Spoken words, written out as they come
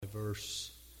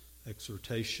multi-verse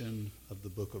exhortation of the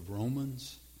book of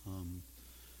Romans.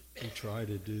 We try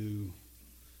to do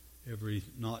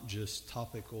not just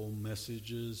topical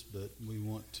messages, but we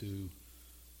want to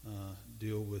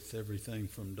deal with everything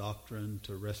from doctrine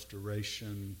to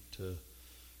restoration to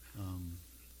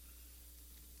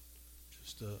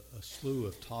just a slew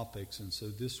of topics. And so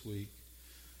this week,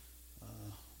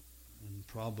 and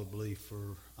probably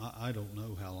for, I don't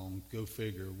know how long, go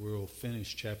figure, we'll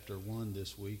finish chapter 1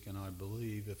 this week, and I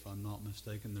believe, if I'm not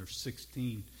mistaken, there's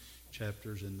 16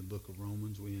 chapters in the book of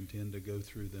Romans. We intend to go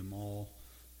through them all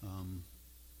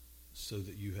so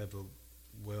that you have a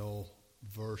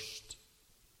well-versed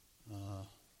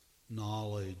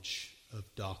knowledge of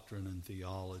doctrine and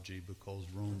theology, because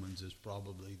Romans is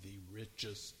probably the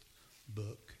richest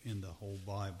book in the whole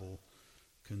Bible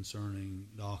concerning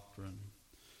doctrine.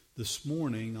 This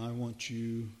morning, I want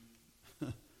you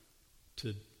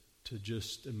to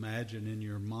just imagine in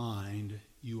your mind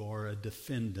you are a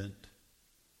defendant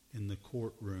in the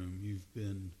courtroom. You've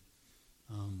been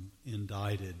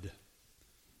indicted,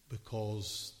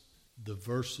 because the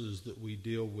verses that we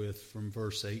deal with from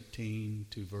verse 18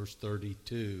 to verse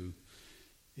 32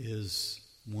 is,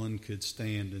 one could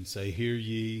stand and say, "Hear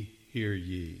ye, hear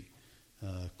ye.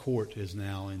 Court is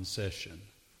now in session,"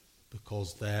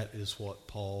 because that is what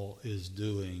Paul is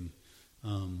doing.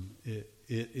 It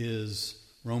is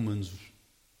Romans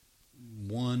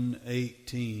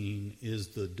 1:18 is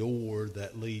the door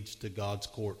that leads to God's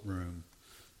courtroom.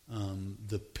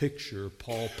 The picture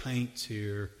Paul paints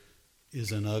here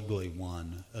is an ugly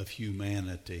one of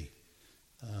humanity.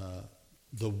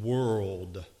 The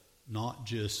world, not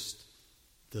just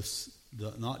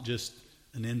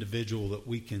an individual that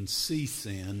we can see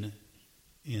sin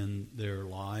in their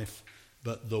life,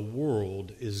 but the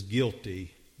world is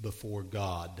guilty before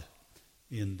God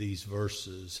in these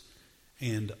verses,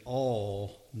 and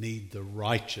all need the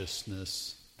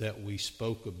righteousness that we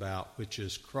spoke about, which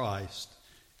is Christ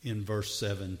in verse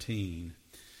 17.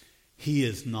 He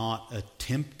is not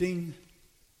attempting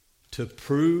to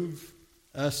prove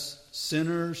us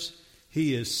sinners.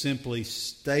 He is simply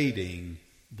stating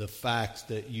the facts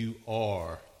that you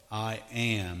are, I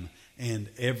am, and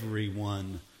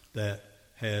everyone that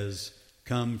has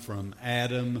come from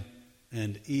Adam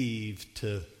and Eve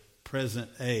to present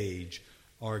age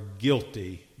are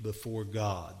guilty before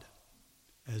God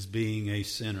as being a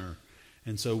sinner.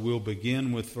 And so we'll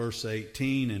begin with verse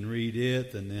 18 and read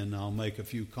it, and then I'll make a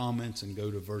few comments and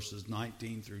go to verses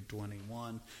 19 through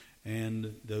 21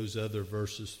 and those other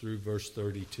verses through verse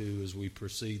 32 as we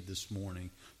proceed this morning.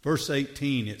 Verse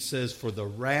 18, it says, "For the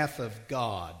wrath of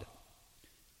God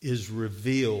is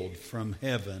revealed from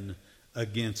heaven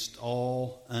against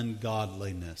all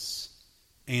ungodliness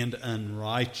and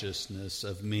unrighteousness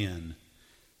of men."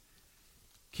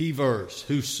 Key verse,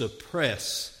 "who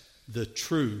suppress the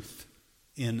truth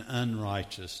in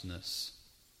unrighteousness."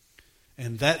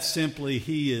 And that simply,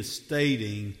 he is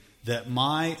stating that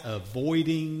my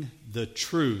avoiding the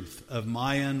truth of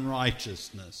my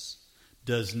unrighteousness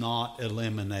does not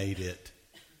eliminate it.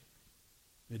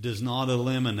 It does not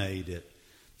eliminate it.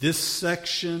 This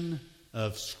section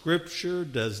of Scripture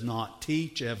does not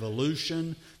teach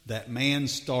evolution, that man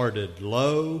started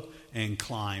low and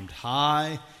climbed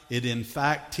high. It in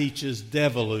fact teaches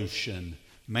devolution.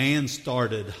 Man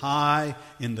started high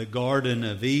in the Garden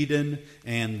of Eden,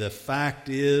 and the fact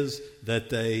is that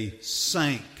they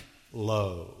sank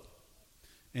low.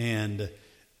 And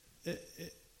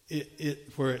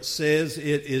where it says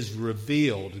it is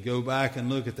revealed, go back and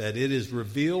look at that. It is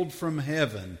revealed from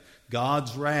heaven.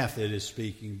 God's wrath, it is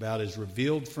speaking about, is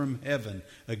revealed from heaven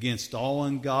against all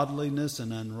ungodliness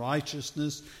and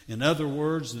unrighteousness. In other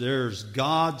words, there's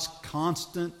God's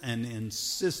constant and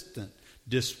insistent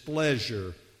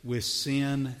displeasure with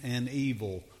sin and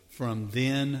evil from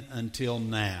then until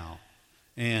now.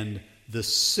 And the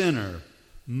sinner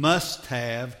must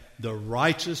have the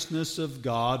righteousness of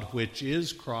God, which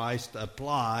is Christ,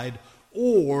 applied,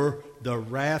 or the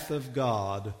wrath of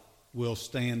God will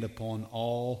stand upon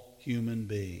all human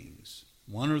beings.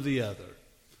 One or the other.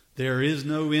 There is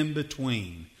no in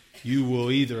between. You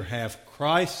will either have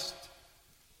Christ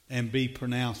and be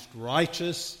pronounced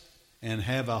righteous and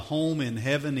have a home in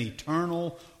heaven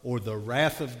eternal, or the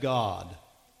wrath of God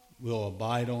will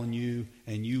abide on you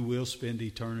and you will spend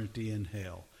eternity in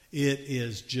hell. It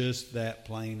is just that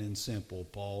plain and simple,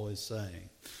 Paul is saying.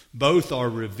 Both are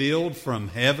revealed from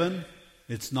heaven.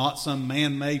 It's not some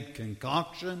man-made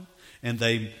concoction, and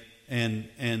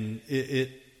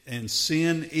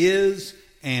sin is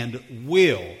and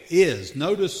is.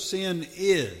 Notice, sin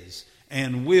is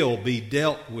and will be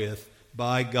dealt with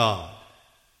by God.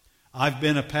 I've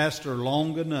been a pastor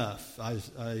long enough.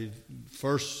 I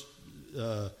first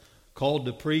called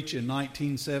to preach in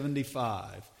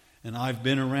 1975, and I've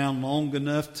been around long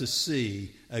enough to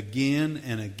see again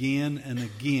and again and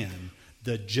again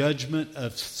the judgment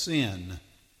of sin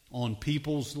on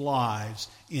people's lives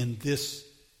in this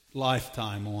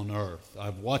lifetime on earth.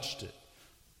 I've watched it.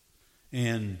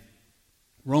 And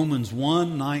Romans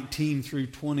 1:19 through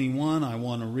 21, I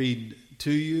want to read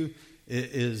to you.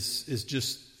 It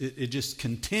just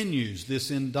continues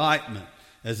this indictment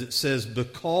as it says,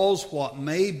 because what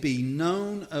may be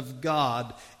known of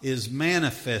God is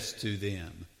manifest to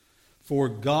them, for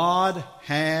God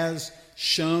has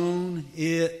shown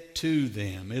it to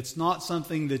them. It's not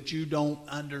something that you don't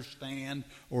understand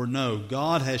or know.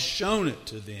 God has shown it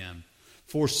to them.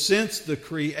 For since the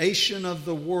creation of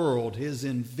the world, His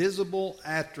invisible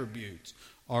attributes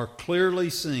are clearly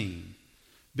seen,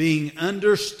 being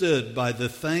understood by the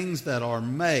things that are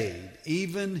made,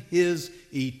 even His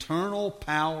eternal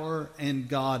power and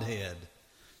Godhead,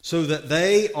 so that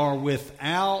they are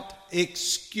without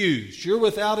excuse. You're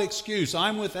without excuse.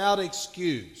 I'm without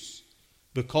excuse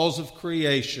because of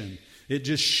creation. It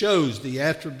just shows the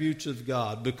attributes of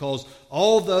God, because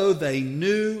although they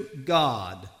knew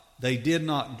God, they did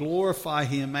not glorify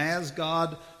Him as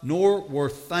God, nor were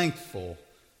thankful,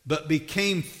 but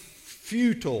became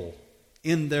futile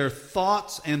in their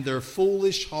thoughts, and their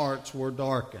foolish hearts were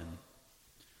darkened.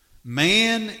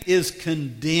 Man is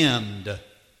condemned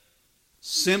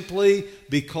simply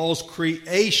because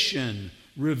creation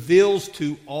reveals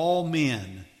to all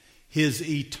men His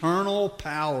eternal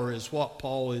power, is what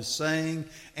Paul is saying,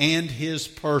 and His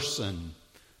person.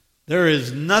 There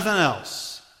is nothing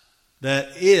else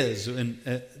that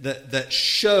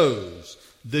shows.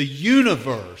 The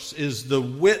universe is the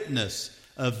witness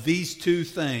of these two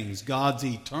things, God's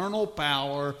eternal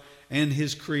power and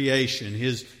His creation.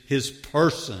 His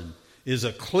person is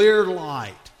a clear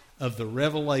light of the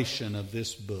revelation of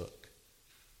this book.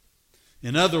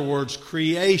 In other words,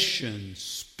 creation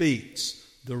speaks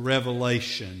the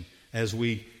revelation as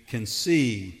we can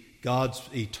see God's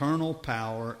eternal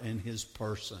power and His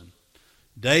person.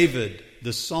 David,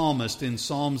 the psalmist, in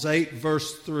Psalms 8,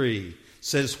 verse 3,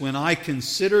 says, when I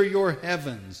consider your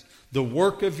heavens, the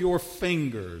work of your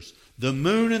fingers, the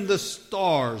moon and the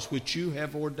stars which you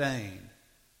have ordained.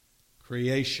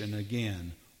 Creation,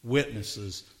 again,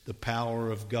 witnesses the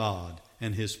power of God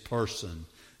and His person.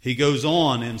 He goes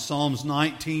on in Psalms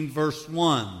 19, verse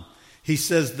 1. He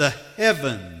says, the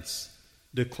heavens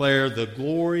declare the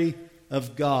glory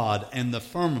of God, and the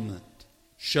firmament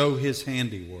show His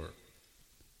handiwork.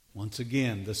 Once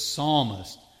again, the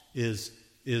psalmist is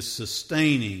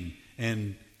sustaining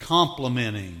and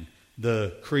complimenting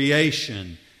the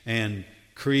creation, and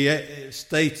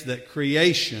states that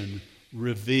creation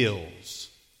reveals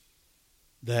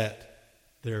that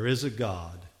there is a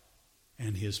God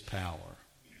and His power.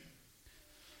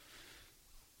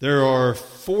 There are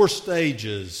 4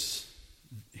 stages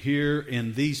here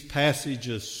in these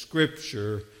passages of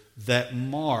Scripture that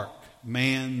mark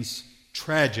man's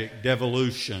tragic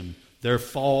devolution, their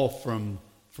fall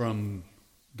from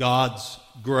God's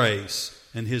grace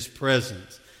and His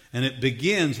presence. And it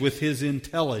begins with His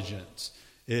intelligence.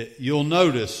 You'll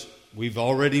notice, we've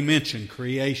already mentioned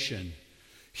creation.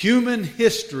 Human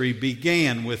history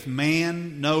began with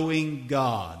man knowing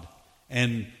God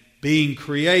and being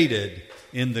created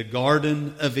in the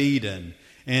Garden of Eden.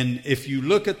 And if you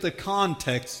look at the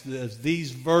context of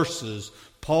these verses,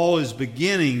 Paul is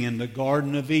beginning in the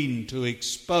Garden of Eden to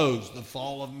expose the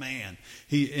fall of man.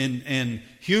 And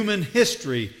human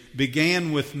history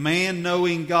began with man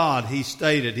knowing God, he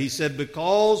stated. He said,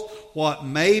 because what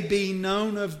may be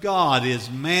known of God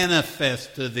is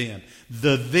manifest to them.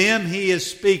 The them he is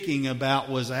speaking about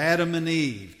was Adam and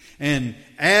Eve. And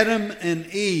Adam and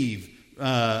Eve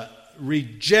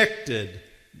rejected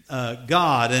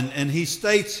God. And he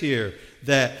states here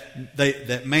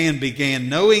that man began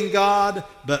knowing God,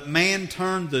 but man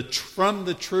turned from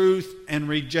the truth and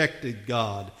rejected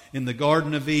God in the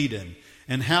Garden of Eden.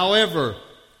 And however,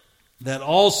 that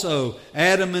also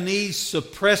Adam and Eve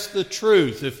suppressed the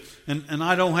truth. And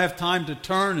I don't have time to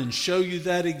turn and show you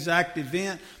that exact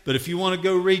event, but if you want to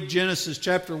go read Genesis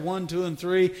chapter 1, 2, and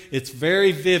 3, it's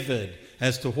very vivid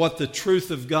as to what the truth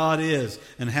of God is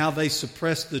and how they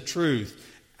suppressed the truth.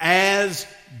 As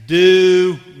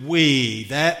do we.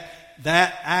 That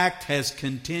act has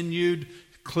continued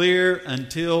clear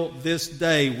until this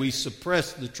day. We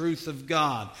suppress the truth of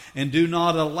God and do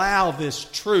not allow this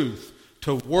truth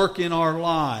to work in our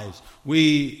lives.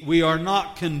 We are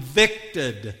not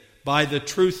convicted by the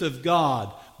truth of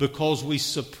God because we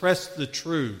suppress the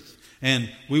truth. And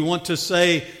we want to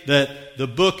say that the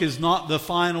book is not the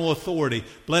final authority.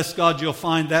 Bless God, you'll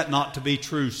find that not to be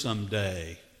true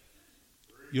someday.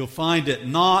 You'll find it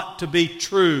not to be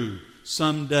true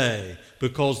someday,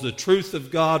 because the truth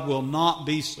of God will not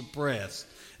be suppressed.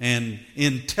 And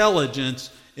intelligence,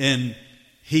 and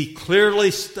he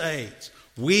clearly states,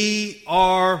 we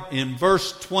are, in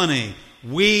verse 20,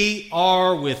 we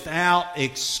are without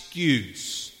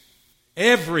excuse.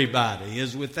 Everybody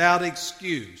is without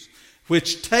excuse,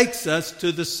 which takes us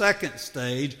to the second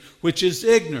stage, which is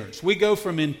ignorance. We go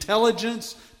from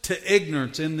intelligence to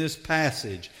ignorance in this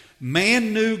passage.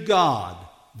 Man knew God,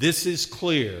 this is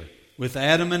clear, with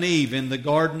Adam and Eve in the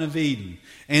Garden of Eden,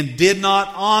 and did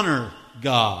not honor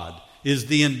God, is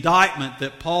the indictment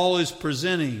that Paul is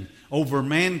presenting over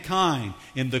mankind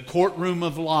in the courtroom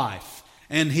of life.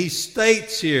 And he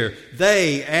states here,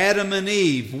 they, Adam and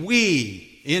Eve,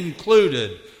 we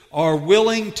included, are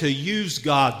willing to use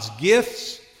God's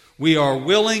gifts. We are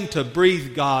willing to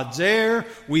breathe God's air.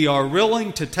 We are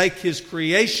willing to take His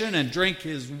creation and drink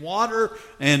His water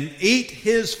and eat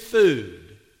His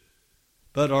food,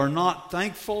 but are not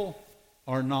thankful,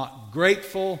 are not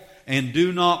grateful, and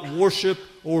do not worship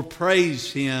or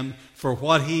praise Him for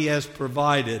what He has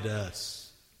provided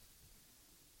us.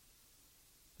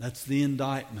 That's the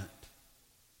indictment.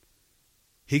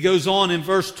 He goes on in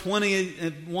verse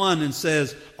 21 and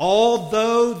says,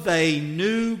 although they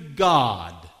knew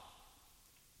God,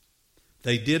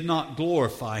 they did not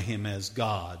glorify Him as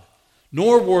God,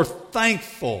 nor were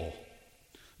thankful,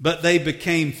 but they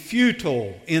became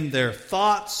futile in their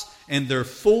thoughts, and their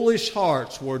foolish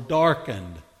hearts were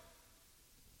darkened.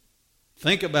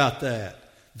 Think about that.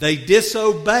 They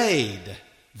disobeyed.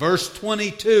 Verse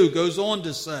 22 goes on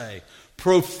to say,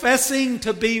 professing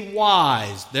to be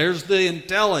wise, there's the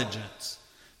intelligence.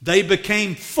 They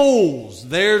became fools,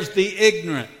 there's the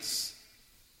ignorance.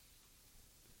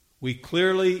 We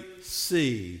clearly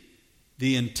see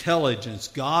the intelligence,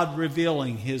 God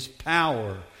revealing His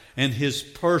power and His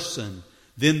person,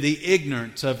 then the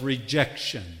ignorance of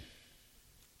rejection.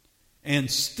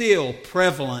 And still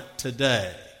prevalent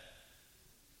today.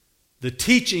 The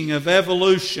teaching of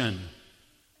evolution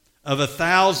of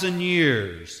 1,000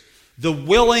 years, the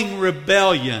willing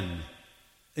rebellion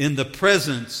in the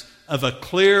presence of a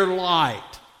clear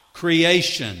light,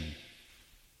 creation.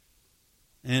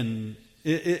 And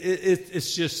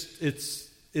it's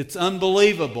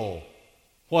unbelievable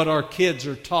what our kids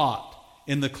are taught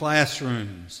in the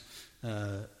classrooms.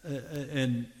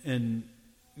 And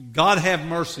God have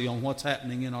mercy on what's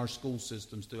happening in our school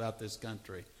systems throughout this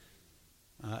country.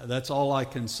 That's all I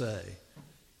can say.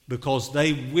 Because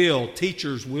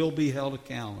teachers will be held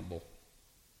accountable,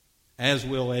 as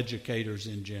will educators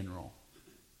in general.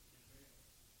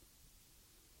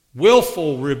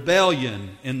 Willful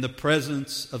rebellion in the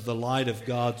presence of the light of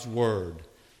God's Word.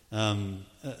 And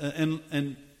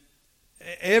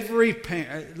every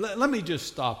parent, let me just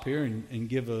stop here and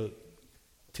give a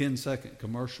 10-second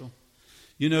commercial.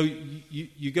 You know,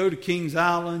 you go to Kings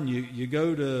Island, you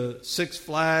go to Six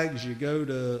Flags, you go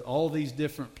to all these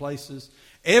different places.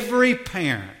 Every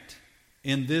parent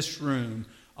in this room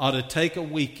ought to take a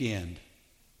weekend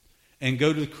and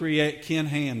go to Ken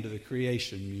Ham to the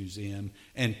Creation Museum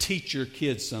and teach your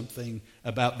kids something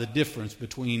about the difference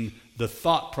between the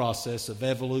thought process of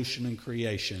evolution and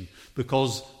creation,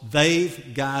 because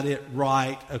they've got it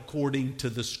right according to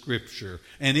the Scripture.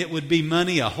 And it would be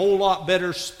money a whole lot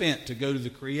better spent to go to the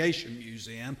Creation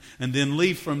Museum and then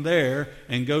leave from there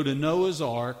and go to Noah's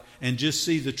Ark and just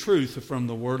see the truth from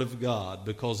the Word of God,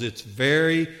 because it's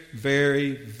very,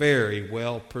 very, very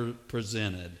well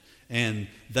presented. And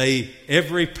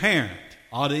every parent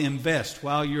ought to invest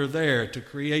while you're there at the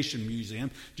Creation Museum.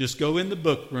 Just go in the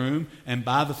book room and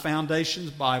buy the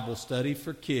Foundations Bible Study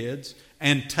for kids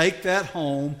and take that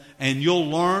home, and you'll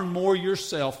learn more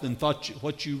yourself than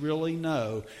what you really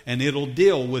know. And it'll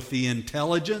deal with the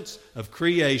intelligence of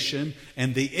creation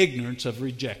and the ignorance of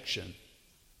rejection.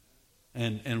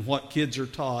 And what kids are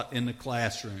taught in the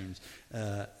classrooms.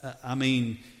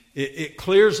 It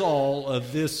clears all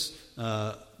of this.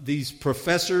 These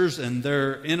professors and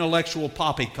their intellectual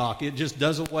poppycock, it just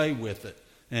does away with it.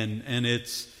 And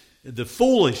it's the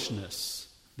foolishness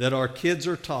that our kids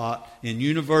are taught in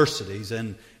universities.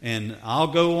 And I'll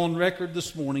go on record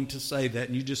this morning to say that,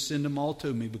 and you just send them all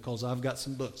to me, because I've got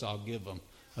some books I'll give them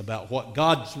about what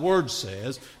God's Word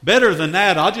says. Better than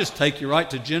that, I'll just take you right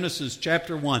to Genesis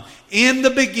chapter 1. In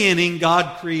the beginning,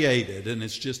 God created. And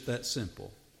it's just that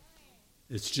simple.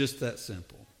 It's just that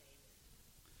simple.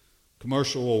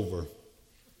 Commercial over.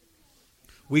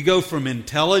 We go from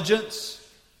intelligence,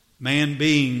 man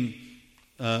being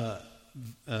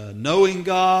knowing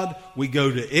God. We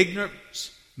go to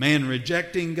ignorance, man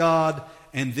rejecting God.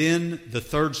 And then the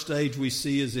third stage we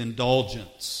see is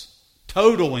indulgence,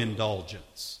 total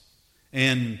indulgence.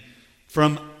 And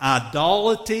from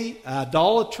idolatry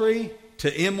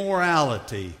to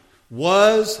immorality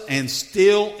was and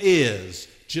still is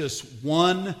just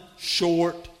one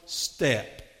short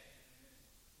step.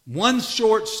 One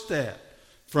short step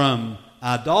from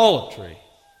idolatry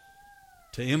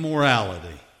to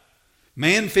immorality.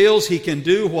 Man feels he can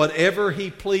do whatever he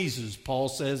pleases, Paul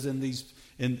says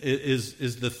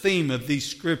is the theme of these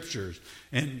scriptures.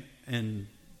 And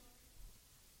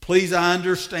please, I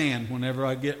understand whenever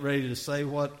I get ready to say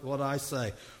what I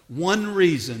say. One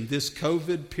reason this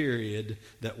COVID period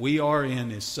that we are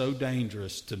in is so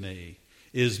dangerous to me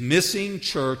is missing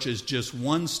church is just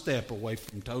one step away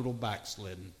from total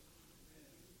backslidden.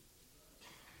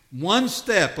 One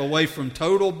step away from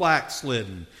total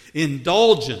backslidden.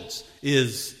 Indulgence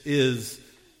is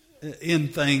in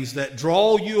things that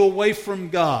draw you away from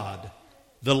God.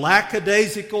 The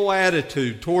lackadaisical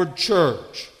attitude toward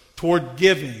church, toward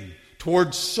giving,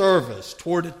 toward service,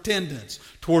 toward attendance,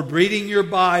 toward reading your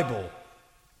Bible,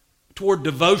 toward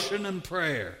devotion and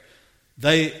prayer.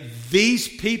 These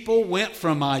people went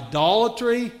from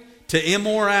idolatry to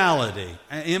immorality.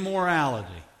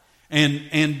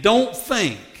 And don't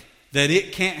think that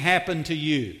it can't happen to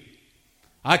you.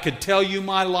 I could tell you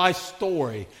my life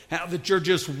story, how that you're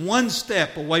just one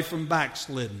step away from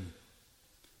backslidden.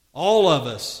 All of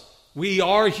us, we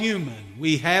are human.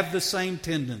 We have the same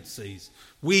tendencies.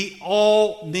 We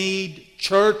all need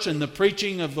church and the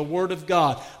preaching of the Word of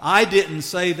God. I didn't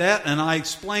say that, and I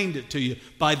explained it to you.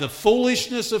 By the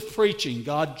foolishness of preaching,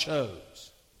 God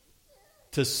chose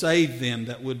to save them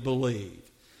that would believe.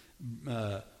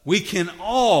 We can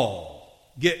all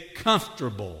get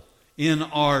comfortable in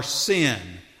our sin,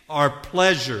 our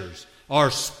pleasures, our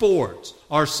sports,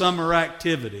 our summer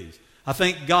activities. I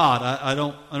thank God. I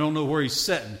don't know where he's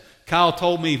sitting. Kyle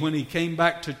told me when he came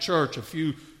back to church a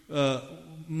few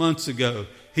months ago,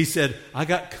 he said, I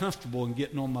got comfortable in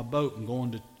getting on my boat and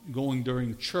going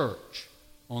during church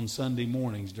on Sunday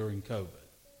mornings during COVID.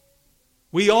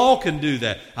 We all can do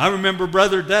that. I remember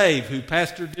Brother Dave, who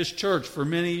pastored this church for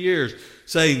many years,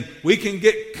 saying we can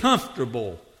get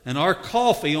comfortable and our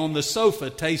coffee on the sofa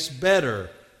tastes better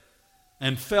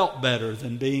and felt better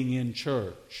than being in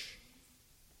church.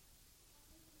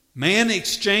 Man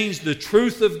exchanged the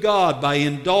truth of God by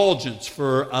indulgence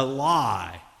for a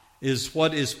lie, is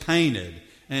what is painted.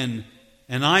 And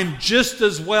I'm just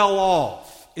as well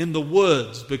off in the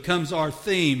woods becomes our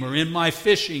theme, or in my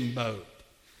fishing boat.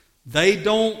 They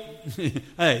don't,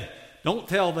 hey, don't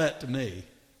tell that to me.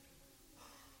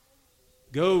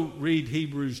 Go read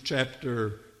Hebrews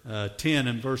chapter 10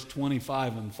 and verse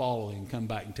 25 and following and come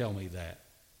back and tell me that.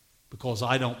 Because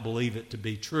I don't believe it to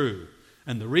be true.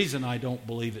 And the reason I don't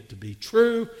believe it to be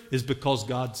true is because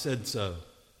God said so.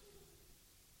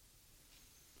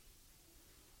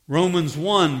 Romans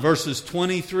 1 verses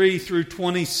 23 through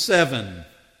 27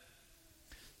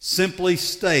 simply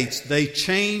states, they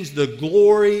changed the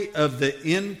glory of the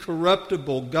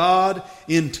incorruptible God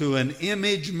into an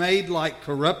image made like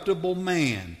corruptible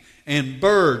man, and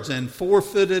birds and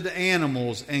four-footed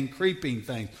animals and creeping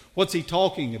things. What's he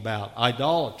talking about?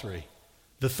 Idolatry.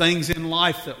 The things in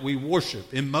life that we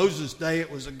worship. In Moses' day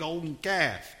it was a golden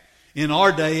calf. In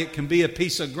our day it can be a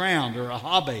piece of ground or a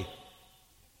hobby.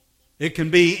 It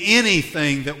can be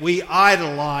anything that we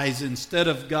idolize instead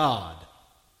of God.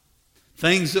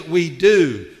 Things that we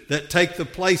do that take the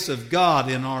place of God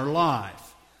in our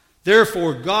life.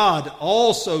 Therefore, God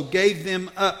also gave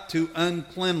them up to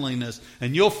uncleanliness.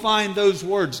 And you'll find those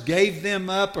words, gave them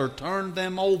up or turned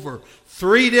them over,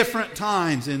 3 different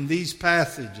times in these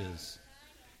passages.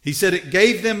 He said it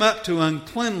gave them up to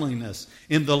uncleanliness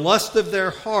in the lust of their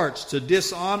hearts to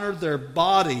dishonor their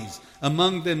bodies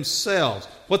among themselves.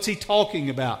 What's he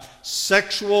talking about?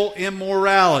 Sexual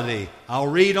immorality. I'll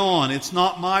read on. It's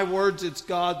not my words, it's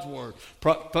God's word.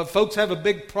 But folks have a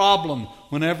big problem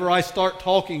whenever I start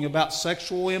talking about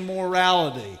sexual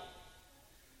immorality.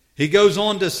 He goes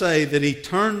on to say that he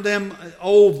turned them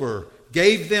over,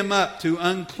 gave them up to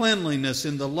uncleanliness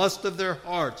in the lust of their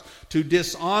hearts, to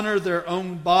dishonor their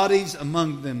own bodies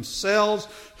among themselves,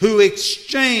 who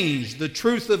exchanged the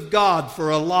truth of God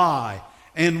for a lie,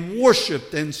 and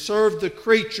worshipped and served the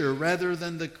creature rather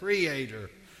than the Creator,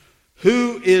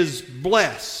 who is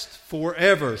blessed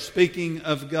forever. Speaking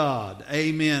of God.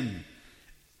 Amen.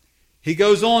 He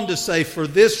goes on to say, for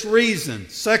this reason,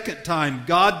 second time,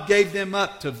 God gave them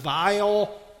up to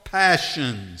vile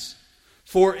passions.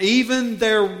 For even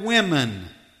their women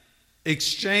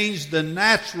exchanged the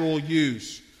natural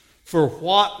use for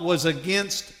what was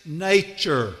against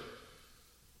nature.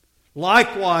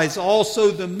 Likewise,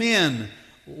 also the men,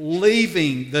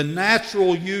 leaving the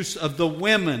natural use of the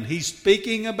women. He's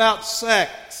speaking about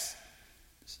sex.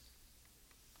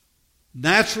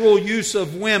 Natural use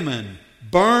of women,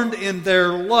 burned in their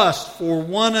lust for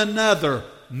one another,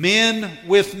 men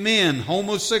with men,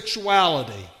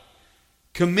 homosexuality,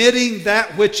 committing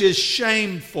that which is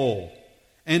shameful,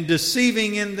 and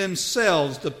deceiving in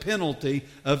themselves the penalty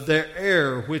of their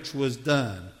error which was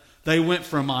done. They went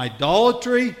from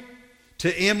idolatry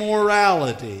to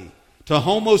immorality, to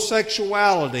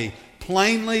homosexuality,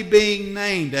 plainly being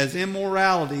named as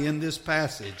immorality in this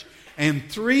passage. And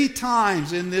 3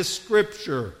 times in this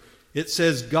scripture, it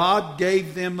says God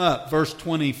gave them up. Verse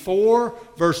 24,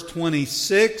 verse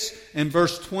 26, and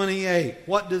verse 28.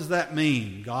 What does that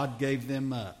mean? God gave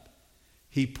them up.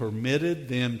 He permitted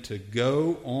them to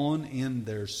go on in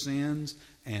their sins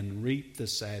and reap the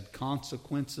sad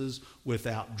consequences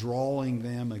without drawing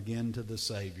them again to the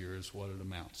Savior, is what it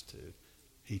amounts to.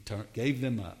 He gave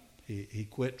them up. He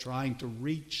quit trying to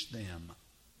reach them.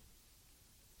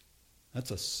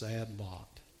 That's a sad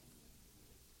lot.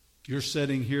 You're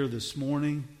sitting here this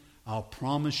morning, I'll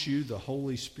promise you the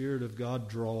Holy Spirit of God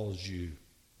draws you.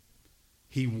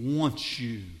 He wants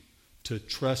you to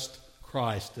trust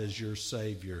Christ as your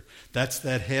Savior. That's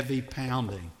that heavy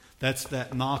pounding. That's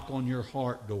that knock on your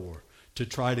heart door to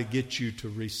try to get you to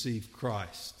receive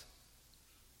Christ.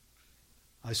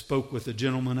 I spoke with a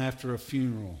gentleman after a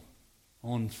funeral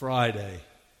on Friday,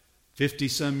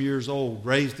 50-some years old,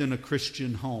 raised in a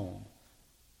Christian home.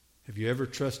 Have you ever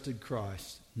trusted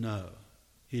Christ? No.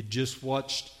 He'd just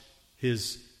watched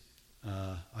his,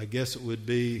 I guess it would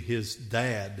be his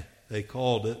dad, they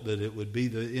called it, but it would be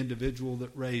the individual that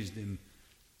raised him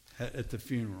at the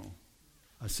funeral.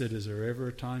 I said, is there ever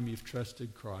a time you've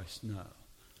trusted Christ? No.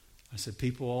 I said,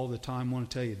 people all the time want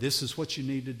to tell you, this is what you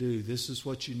need to do, this is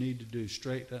what you need to do,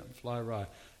 straight up and fly right.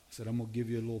 I said, I'm going to give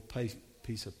you a little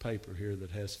piece of paper here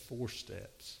that has 4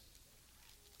 steps,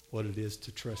 what it is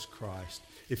to trust Christ.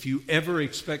 If you ever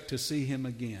expect to see Him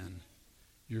again,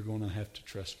 you're going to have to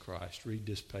trust Christ. Read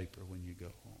this paper when you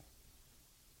go home.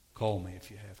 Call me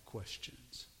if you have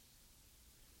questions.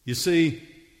 You see,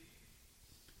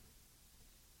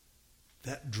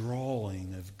 that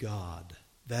drawing of God,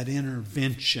 that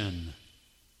intervention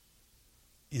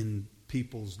in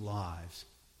people's lives,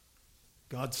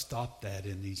 God stopped that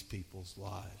in these people's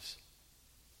lives.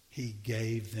 He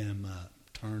gave them up,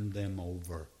 turned them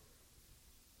over.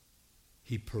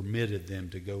 He permitted them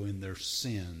to go in their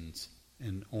sins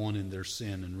and on in their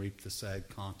sin and reap the sad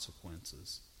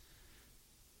consequences.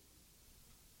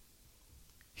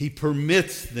 He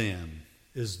permits them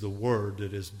is the word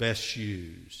that is best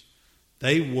used.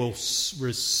 They will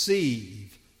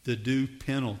receive the due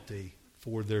penalty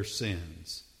for their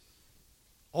sins.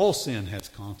 All sin has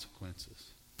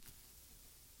consequences.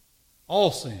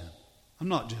 All sin. I'm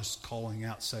not just calling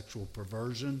out sexual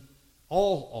perversion.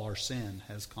 All our sin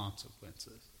has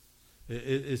consequences.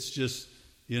 It's just,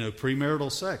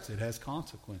 premarital sex. It has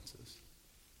consequences.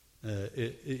 A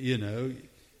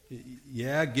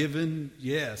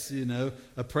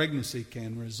pregnancy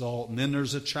can result, and then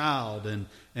there's a child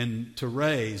and to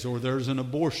raise, or there's an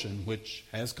abortion, which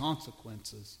has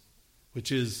consequences,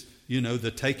 which is,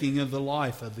 the taking of the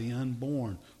life of the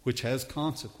unborn, which has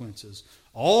consequences.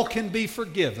 All can be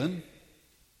forgiven.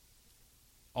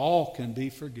 All can be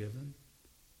forgiven.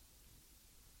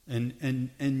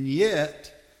 And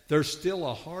yet, there's still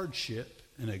a hardship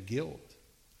and a guilt.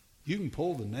 You can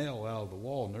pull the nail out of the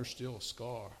wall and there's still a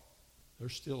scar.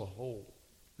 There's still a hole.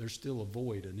 There's still a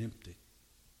void and empty.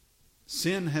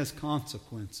 Sin has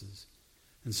consequences.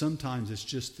 And sometimes it's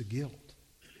just the guilt.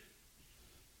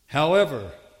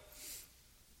 However,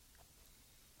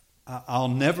 I'll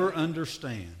never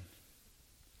understand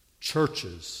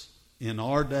churches in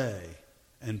our day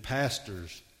and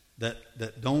pastors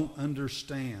that don't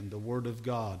understand the Word of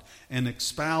God and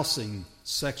espousing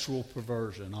sexual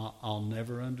perversion. I'll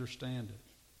never understand it.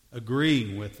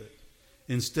 Agreeing with it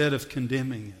instead of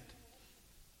condemning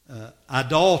it.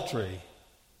 Adultery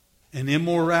and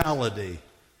immorality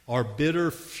are bitter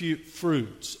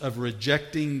fruits of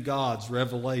rejecting God's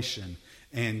revelation,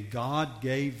 and God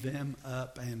gave them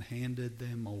up and handed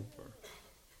them over.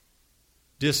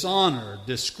 Dishonor,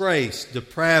 disgrace,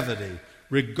 depravity,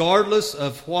 regardless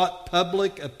of what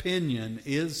public opinion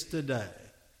is today,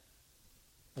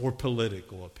 or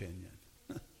political opinion.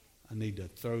 I need to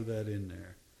throw that in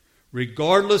there.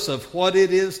 Regardless of what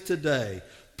it is today,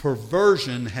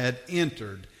 perversion had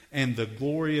entered and the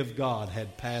glory of God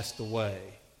had passed away,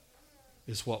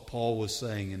 is what Paul was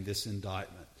saying in this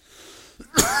indictment.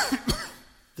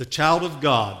 The child of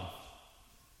God,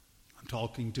 I'm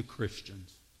talking to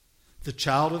Christians, the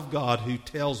child of God who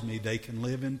tells me they can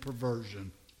live in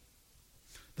perversion,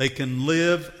 they can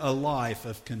live a life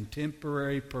of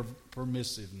contemporary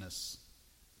permissiveness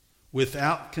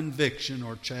without conviction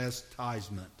or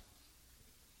chastisement,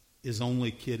 is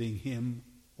only kidding him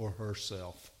or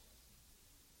herself.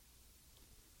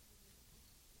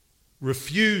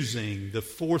 Refusing, the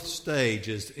fourth stage,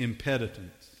 is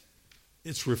impenitence.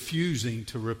 It's refusing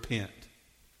to repent.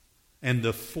 And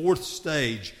the fourth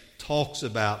stage talks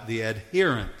about the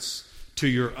adherence to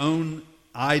your own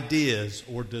ideas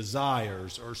or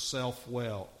desires or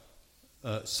self-will,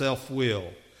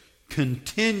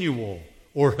 continual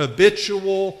or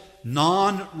habitual,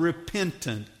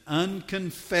 non-repentant,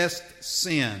 unconfessed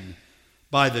sin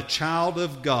by the child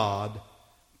of God,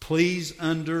 please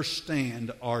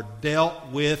understand, are dealt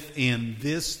with in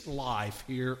this life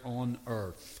here on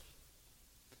earth.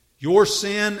 Your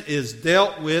sin is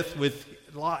dealt with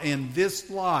in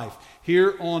this life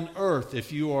here on earth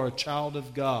if you are a child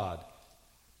of God.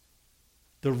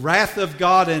 The wrath of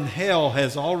God in hell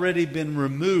has already been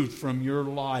removed from your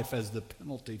life as the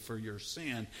penalty for your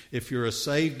sin if you're a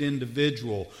saved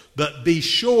individual. But be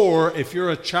sure, if you're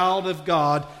a child of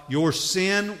God, your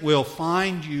sin will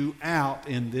find you out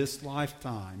in this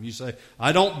lifetime. You say,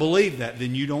 I don't believe that.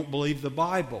 Then you don't believe the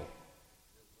Bible.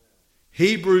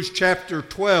 Hebrews chapter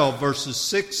 12, verses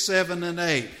 6, 7, and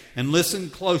 8. And listen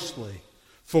closely.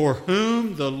 For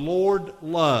whom the Lord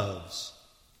loves,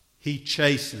 He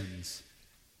chastens.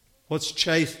 What's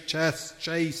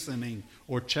chastening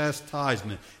or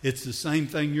chastisement? It's the same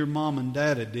thing your mom and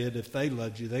daddy did. If they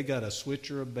loved you, they got a switch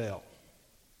or a belt.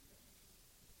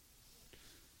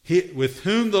 With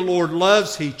whom the Lord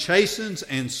loves, He chastens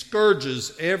and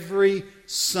scourges every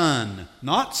son.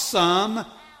 Not some,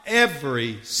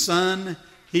 every son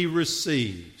He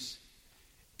receives.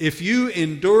 If you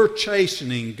endure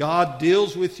chastening, God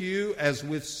deals with you as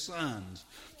with sons.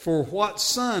 For what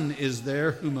son is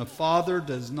there whom a father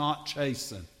does not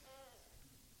chasten?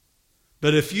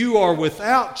 But if you are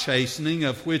without chastening,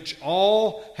 of which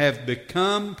all have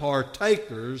become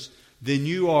partakers, then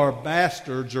you are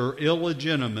bastards or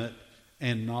illegitimate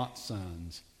and not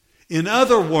sons. In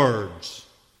other words,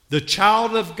 the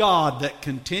child of God that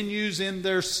continues in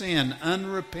their sin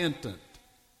unrepentant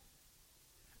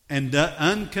and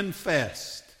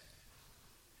unconfessed,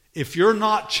 if you're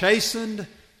not chastened,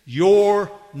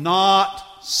 you're not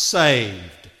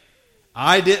saved.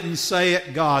 I didn't say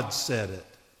it, God said it.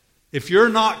 If you're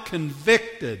not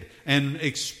convicted and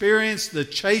experience the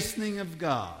chastening of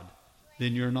God,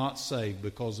 then you're not saved,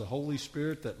 because the Holy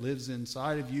Spirit that lives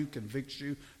inside of you convicts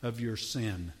you of your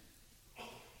sin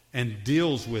and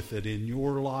deals with it in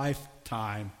your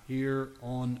lifetime here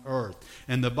on earth.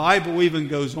 And the Bible even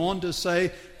goes on to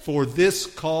say, for this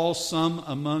cause some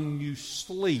among you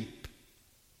sleep.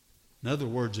 In other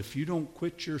words, if you don't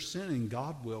quit your sinning,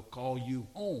 God will call you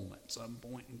home at some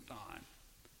point in time.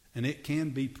 And it can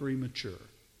be premature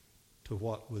to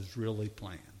what was really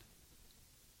planned.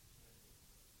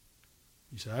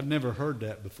 You say, I've never heard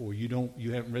that before. You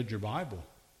haven't read your Bible.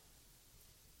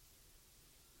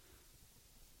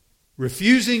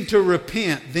 Refusing to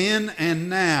repent then and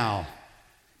now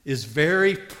is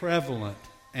very prevalent.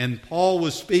 And Paul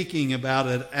was speaking about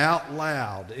it out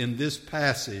loud in this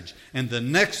passage. And the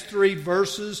next 3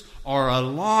 verses are a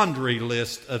laundry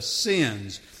list of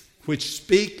sins which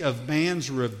speak of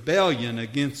man's rebellion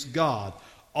against God,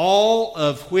 all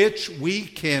of which we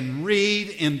can read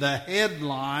in the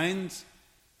headlines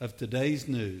of today's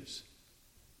news.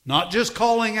 Not just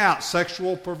calling out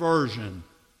sexual perversion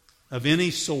of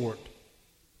any sort,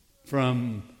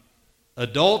 from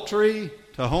adultery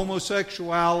to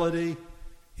homosexuality,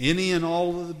 any and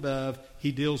all of the above.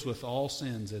 He deals with all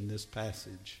sins in this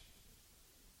passage.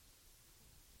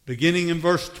 Beginning in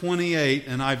verse 28,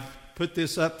 and I've put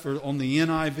this up on the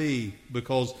NIV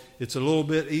because it's a little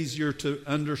bit easier to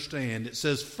understand. It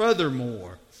says,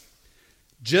 furthermore,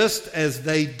 just as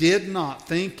they did not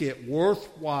think it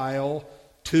worthwhile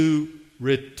to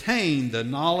retain the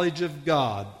knowledge of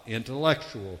God,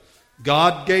 intellectual,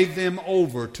 God gave them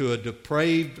over to a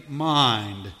depraved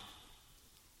mind,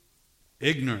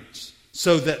 ignorance,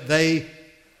 so that they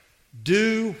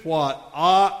do what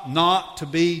ought not to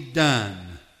be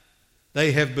done.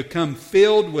 They have become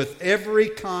filled with every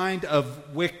kind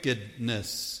of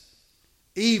wickedness,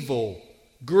 evil,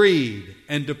 greed,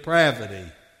 and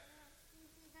depravity.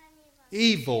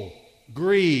 Evil,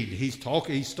 greed. He's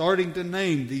starting to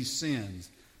name these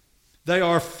sins. They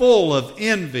are full of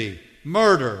envy,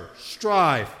 murder,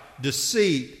 strife,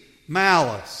 deceit,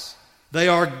 malice. They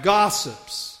are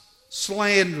gossips,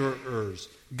 slanderers,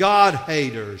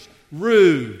 God-haters,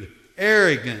 rude,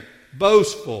 arrogant,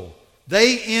 boastful.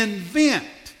 They invent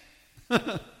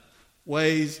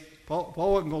ways. Paul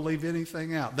wasn't going to leave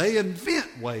anything out. They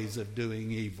invent ways of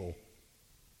doing evil.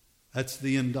 That's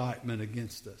the indictment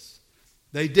against us.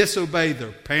 They disobey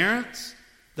their parents.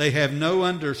 They have no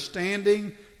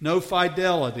understanding, no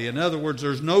fidelity. In other words,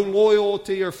 there's no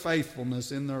loyalty or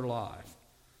faithfulness in their life.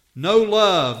 No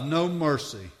love, no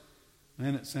mercy.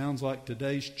 Man, it sounds like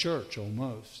today's church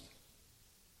almost.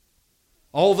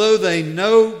 Although they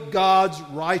know God's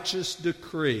righteous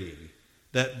decree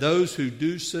that those who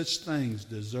do such things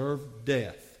deserve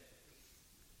death,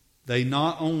 they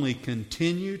not only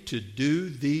continue to do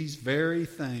these very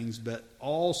things, but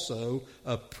also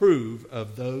approve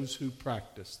of those who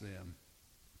practice them.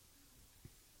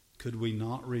 Could we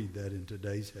not read that in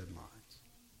today's headlines?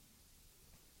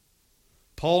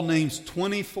 Paul names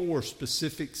 24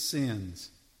 specific sins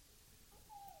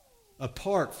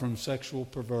apart from sexual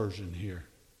perversion here.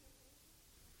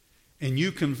 And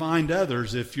you can find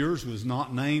others if yours was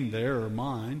not named there or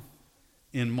mine.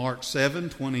 In Mark 7,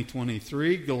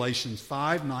 20-23, Galatians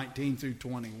 5, 19 through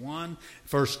 21,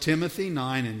 1 Timothy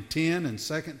 9 and 10, and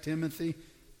 2 Timothy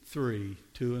 3,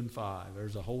 2 and 5.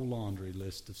 There's a whole laundry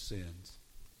list of sins.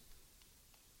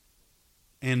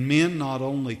 And men not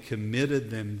only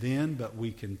committed them then, but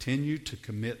we continue to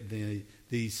commit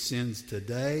these sins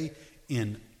today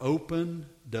in open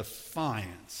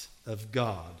defiance of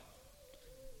God.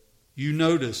 You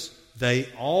notice they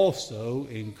also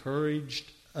encouraged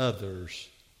others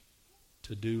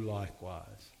to do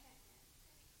likewise.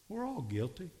 We're all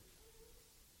guilty.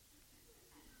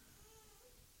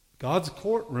 God's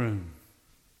courtroom,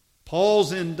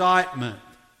 Paul's indictment,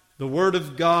 the Word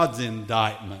of God's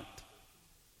indictment.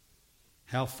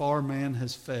 How far man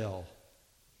has fell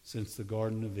since the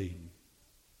Garden of Eden.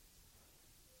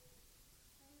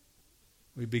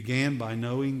 We began by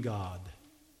knowing God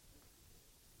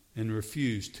and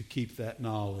refused to keep that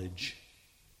knowledge.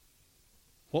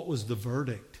 What was the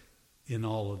verdict in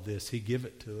all of this? He gave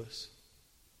it to us.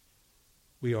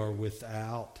 We are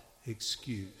without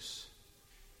excuse.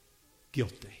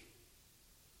 Guilty.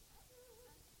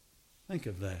 Think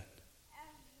of that.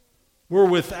 We're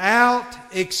without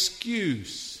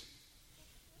excuse.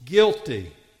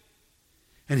 Guilty.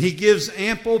 And he gives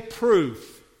ample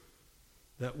proof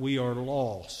that we are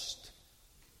lost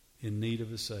in need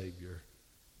of a Savior.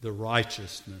 The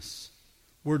righteousness.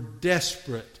 We're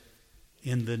desperate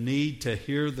in the need to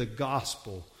hear the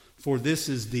gospel, for this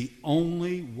is the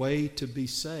only way to be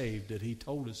saved, that he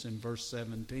told us in verse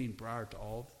 17 prior to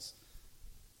all this.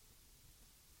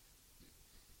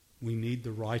 We need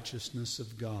the righteousness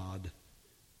of God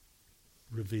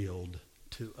revealed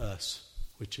to us,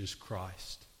 which is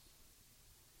Christ.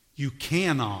 You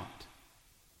cannot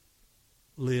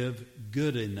live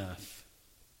good enough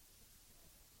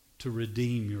to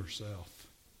redeem yourself.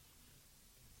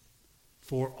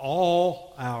 For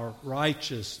all our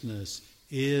righteousness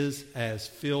is as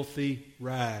filthy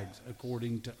rags,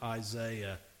 according to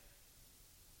Isaiah.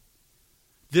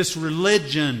 This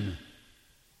religion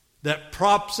that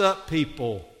props up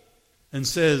people and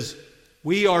says,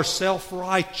 we are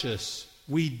self-righteous,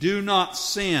 we do not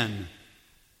sin,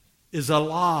 is a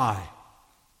lie.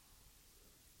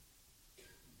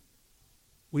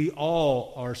 We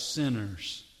all are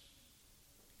sinners,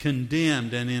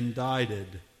 condemned and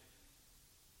indicted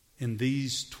in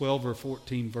these 12 or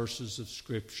 14 verses of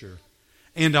Scripture.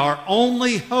 And our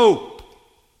only hope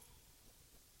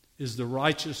is the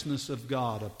righteousness of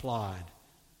God applied.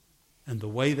 And the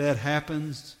way that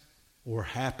happens, or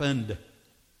happened,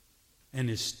 and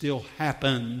it still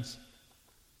happens,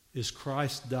 is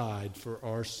Christ died for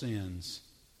our sins.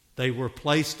 They were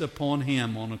placed upon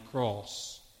him on a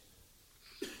cross.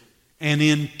 And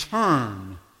in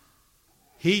turn,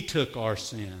 he took our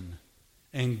sin.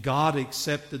 And God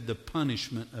accepted the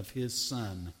punishment of his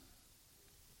Son,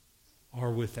 are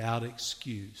without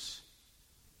excuse,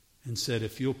 and said,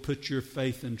 if you'll put your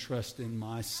faith and trust in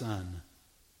my Son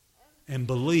and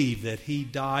believe that he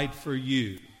died for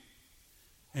you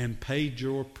and paid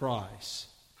your price,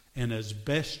 and as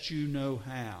best you know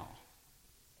how,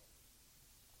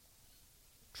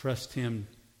 trust him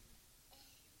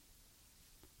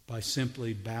by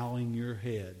simply bowing your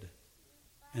head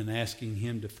and asking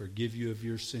him to forgive you of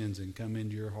your sins and come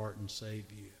into your heart and save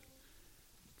you,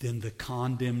 then the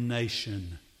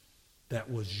condemnation that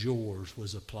was yours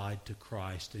was applied to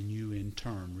Christ, and you in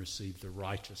turn receive the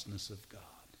righteousness of God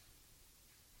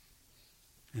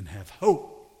and have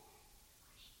hope.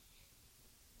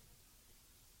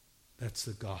 That's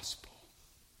the gospel.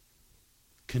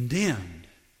 Condemned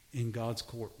in God's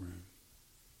courtroom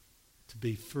to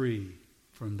be free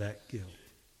from that guilt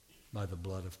by the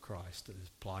blood of Christ that is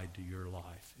applied to your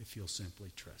life if you'll simply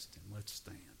trust him. Let's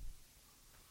stand.